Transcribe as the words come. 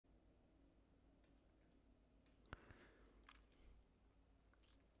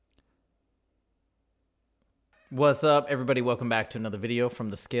What's up, everybody? Welcome back to another video from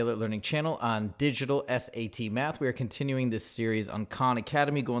the Scalar Learning channel on digital SAT math. We are continuing this series on Khan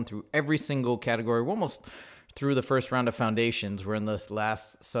Academy, going through every single category. We're almost through the first round of foundations. We're in this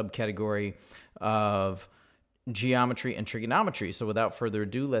last subcategory of geometry and trigonometry. So without further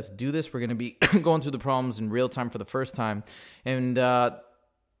ado, let's do this. We're going to be going through the problems in real time for the first time. And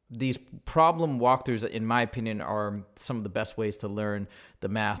these problem walkthroughs, in my opinion, are some of the best ways to learn the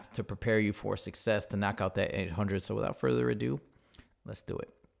math, to prepare you for success, to knock out that 800. So without further ado, let's do it.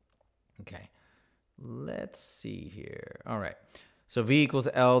 Okay, let's see here. All right. So V equals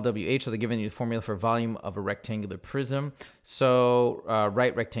LWH. So they're giving you the formula for volume of a rectangular prism. So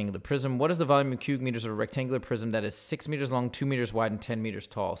right rectangular prism. What is the volume in cubic meters of a rectangular prism that is 6 meters long, 2 meters wide, and 10 meters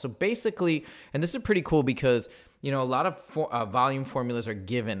tall? So basically, and this is pretty cool because, you know, a lot of volume formulas are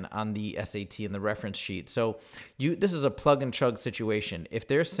given on the SAT and the reference sheet. So this is a plug and chug situation. If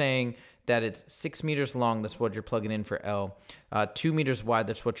they're saying that it's 6 meters long, that's what you're plugging in for L. 2 meters wide,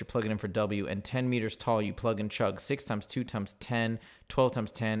 that's what you're plugging in for W. And 10 meters tall, you plug and chug. 6 times 2 times 10, 12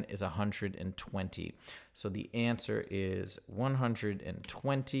 times 10 is 120. So the answer is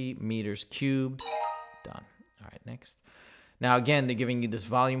 120 meters cubed. Done. All right, next. Now, again, they're giving you this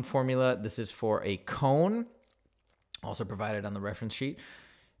volume formula. This is for a cone, also provided on the reference sheet.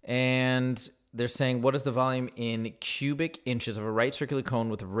 And they're saying, what is the volume in cubic inches of a right circular cone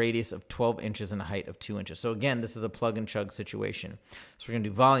with a radius of 12 inches and a height of 2 inches? So again, this is a plug and chug situation. So we're going to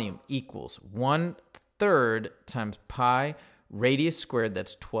do volume equals 1/3 times pi radius squared,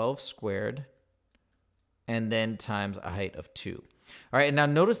 that's 12 squared, and then times a height of 2. All right, and now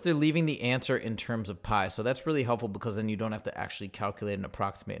notice they're leaving the answer in terms of pi. So that's really helpful because then you don't have to actually calculate and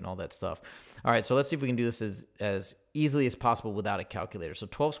approximate and all that stuff. All right, so let's see if we can do this as easily as possible without a calculator. So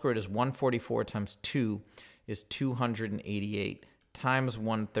 12 squared is 144 times 2 is 288 times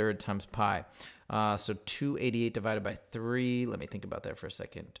 1/3 times pi. So 288 divided by 3, let me think about that for a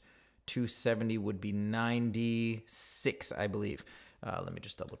second. 270 would be 96, I believe. Let me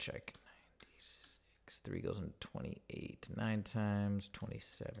just double check. 3 goes into 28. 9 times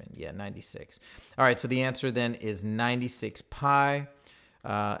 27. Yeah, 96. All right, so the answer then is 96 pi,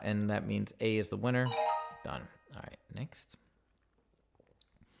 and that means A is the winner. Done. All right, next.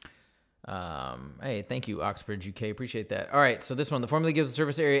 Hey, thank you, Oxford, UK. Appreciate that. All right, so this one, the formula gives the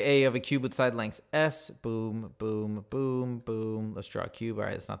surface area A of a cube with side lengths S. Boom, boom, boom, boom. Let's draw a cube. All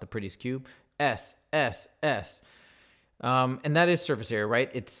right, it's not the prettiest cube. S, S, S. And that is surface area,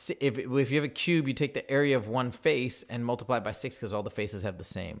 right? It's if you have a cube, you take the area of one face and multiply it by 6 because all the faces have the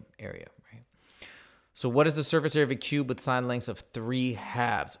same area, right? So what is the surface area of a cube with side lengths of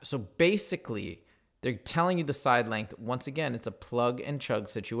 3/2? So basically, they're telling you the side length. Once again, it's a plug and chug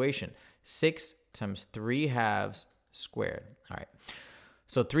situation. 6 times 3/2 squared. All right.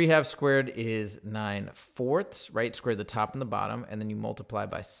 So 3/2 squared is 9/4, right? Square the top and the bottom, and then you multiply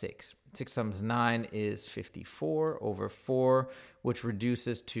by 6. 6 times 9 is 54 over 4, which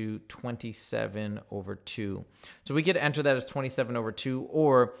reduces to 27 over 2. So we could enter that as 27 over 2,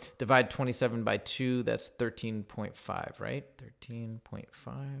 or divide 27 by 2. That's 13.5, right?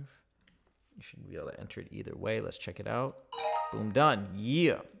 13.5. You should be able to enter it either way. Let's check it out. Boom, done.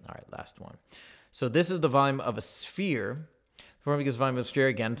 Yeah. All right, last one. So this is the volume of a sphere. Formula gives volume of a sphere.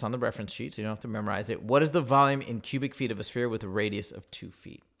 Again, it's on the reference sheet, so you don't have to memorize it. What is the volume in cubic feet of a sphere with a radius of 2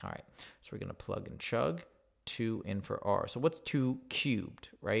 feet? All right, so we're going to plug and chug 2 in for R. So what's 2 cubed,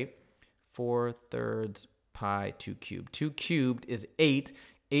 right? 4/3 pi 2 cubed. 2 cubed is 8.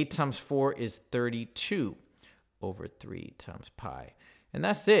 8 times 4 is 32 over 3 times pi. And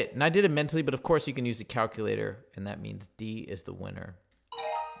that's it. And I did it mentally, but of course you can use a calculator, and that means D is the winner.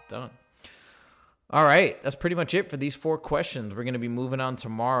 Done. All right, that's pretty much it for these 4 questions. We're going to be moving on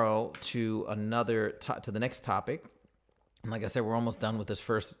tomorrow to to the next topic. And like I said, we're almost done with this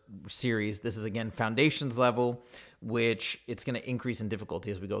first series. This is, again, foundations level, which it's going to increase in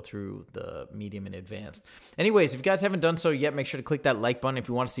difficulty as we go through the medium and advanced. Anyways, if you guys haven't done so yet, make sure to click that like button. If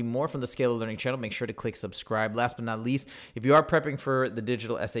you want to see more from the Scalar Learning channel, make sure to click subscribe. Last but not least, if you are prepping for the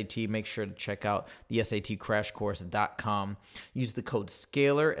digital SAT, make sure to check out the SATcrashcourse.com. Use the code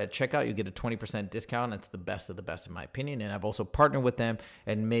SCALAR at checkout. You'll get a 20% discount. It's the best of the best, in my opinion. And I've also partnered with them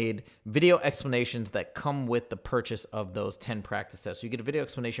and made video explanations that come with the purchase of those 10 practice tests. So you get a video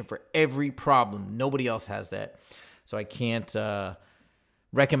explanation for every problem. Nobody else has that. So I can't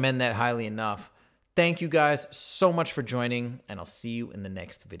recommend that highly enough. Thank you guys so much for joining, and I'll see you in the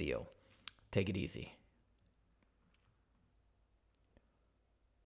next video. Take it easy.